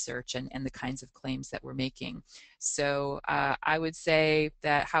of research and the kinds of claims that we're making. So I would say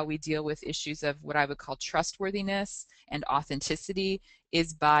that how we deal with issues of what I would call trustworthiness and authenticity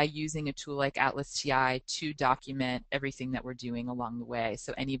is by using a tool like ATLAS.ti to document everything that we're doing along the way.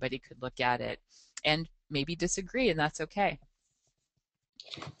 So anybody could look at it and maybe disagree, and that's okay.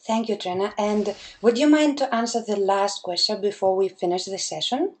 Thank you, Trena. And would you mind to answer the last question before we finish the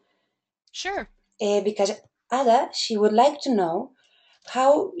session? Sure. Because Ada, she would like to know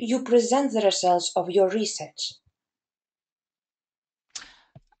how you present the results of your research.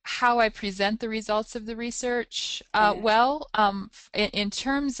 How I present the results of the research? Well, in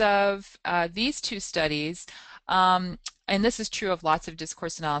terms of these two studies, and this is true of lots of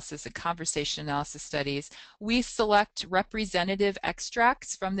discourse analysis and conversation analysis studies, we select representative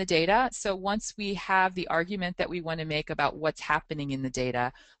extracts from the data. So once we have the argument that we want to make about what's happening in the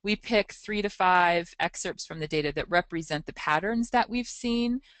data, we pick 3 to 5 excerpts from the data that represent the patterns that we've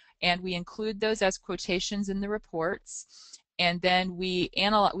seen, and we include those as quotations in the reports. And then we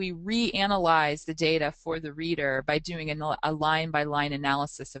reanalyze the data for the reader by doing a line-by-line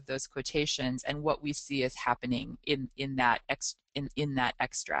analysis of those quotations and what we see is happening in that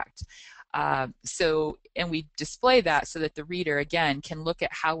extract. And we display that so that the reader, again, can look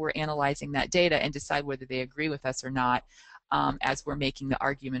at how we're analyzing that data and decide whether they agree with us or not as we're making the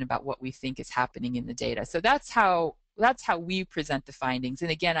argument about what we think is happening in the data. So that's how we present the findings. And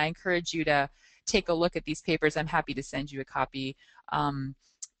again, I encourage you to take a look at these papers. I'm happy to send you a copy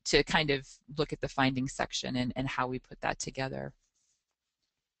to kind of look at the findings section and how we put that together.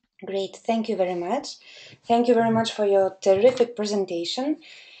 Great, thank you very much. Thank you very much for your terrific presentation.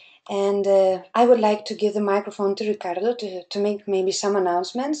 And I would like to give the microphone to Ricardo to make maybe some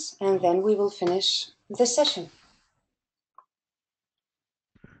announcements, and then we will finish the session.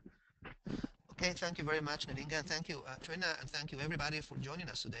 Okay, thank you very much, Neringa, and thank you, Trena, and thank you everybody for joining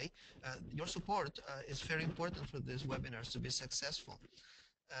us today. Your support is very important for these webinars to be successful.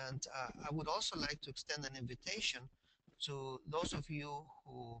 And I would also like to extend an invitation to those of you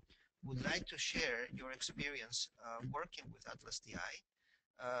who would like to share your experience working with ATLAS.ti,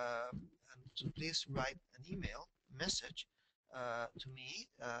 and to please write an email message to me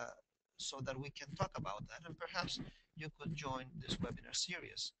so that we can talk about that, and perhaps you could join this webinar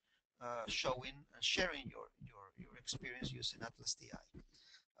series showing and sharing your experience using ATLAS.ti.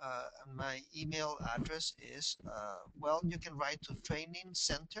 And my email address is, well, you can write to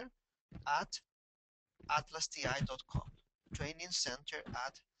trainingcenter@atlasti.com,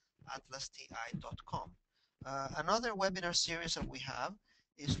 trainingcenter@atlasti.com. Another webinar series that we have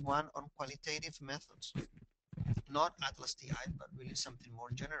is one on qualitative methods, not ATLAS.ti, but really something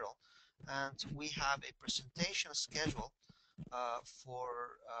more general. And we have a presentation schedule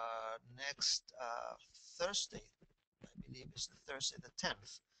for next Thursday. I believe it's the Thursday the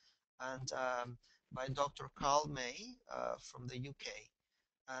 10th, and by Dr. Carl May from the UK.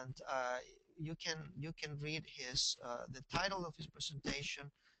 And you can read his the title of his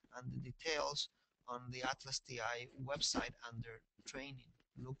presentation and the details on the ATLAS.ti website under training.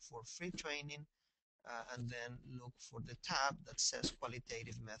 Look for free training and then look for the tab that says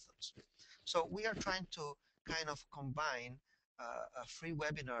qualitative methods. So we are trying to kind of combine free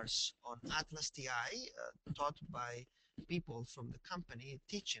webinars on ATLAS.ti taught by people from the company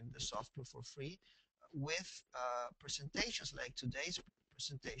teaching the software for free with presentations like today's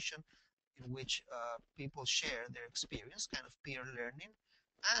presentation, in which people share their experience, kind of peer learning,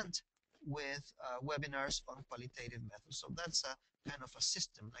 and with webinars on qualitative methods. So that's a kind of a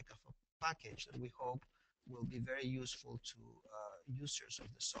system, like a package that we hope will be very useful to users of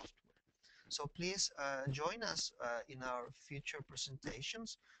the software. So please join us in our future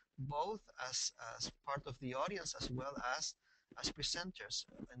presentations, both as part of the audience as well as presenters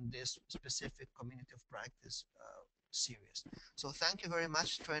in this specific community of practice series. So thank you very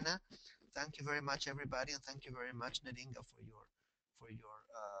much, Trena. Thank you very much, everybody, and thank you very much, Neringa, for your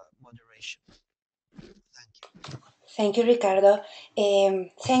moderation. Thank you. Thank you, Ricardo.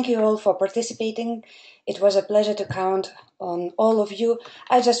 Thank you all for participating. It was a pleasure to count on all of you.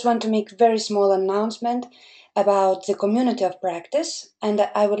 I just want to make a very small announcement about the community of practice, and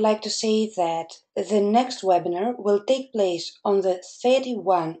I would like to say that the next webinar will take place on the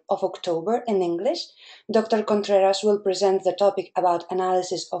 31st of October in English. Dr. Contreras will present the topic about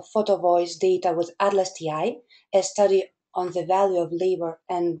analysis of photo voice data with ATLAS.ti, a study on the value of labor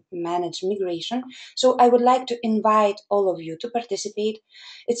and managed migration. So I would like to invite all of you to participate.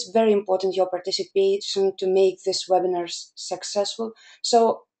 It's very important your participation to make this webinar successful.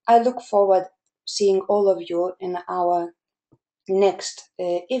 So I look forward seeing all of you in our next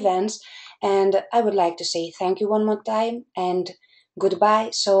events. And I would like to say thank you one more time and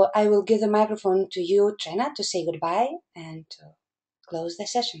goodbye. So I will give the microphone to you, Trena, to say goodbye and to close the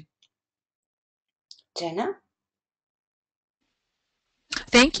session. Trena?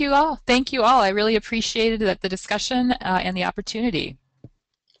 Thank you all. Thank you all. I really appreciated the discussion and the opportunity.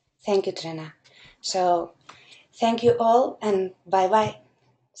 Thank you, Trena. So thank you all and bye-bye.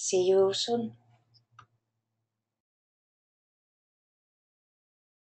 See you soon.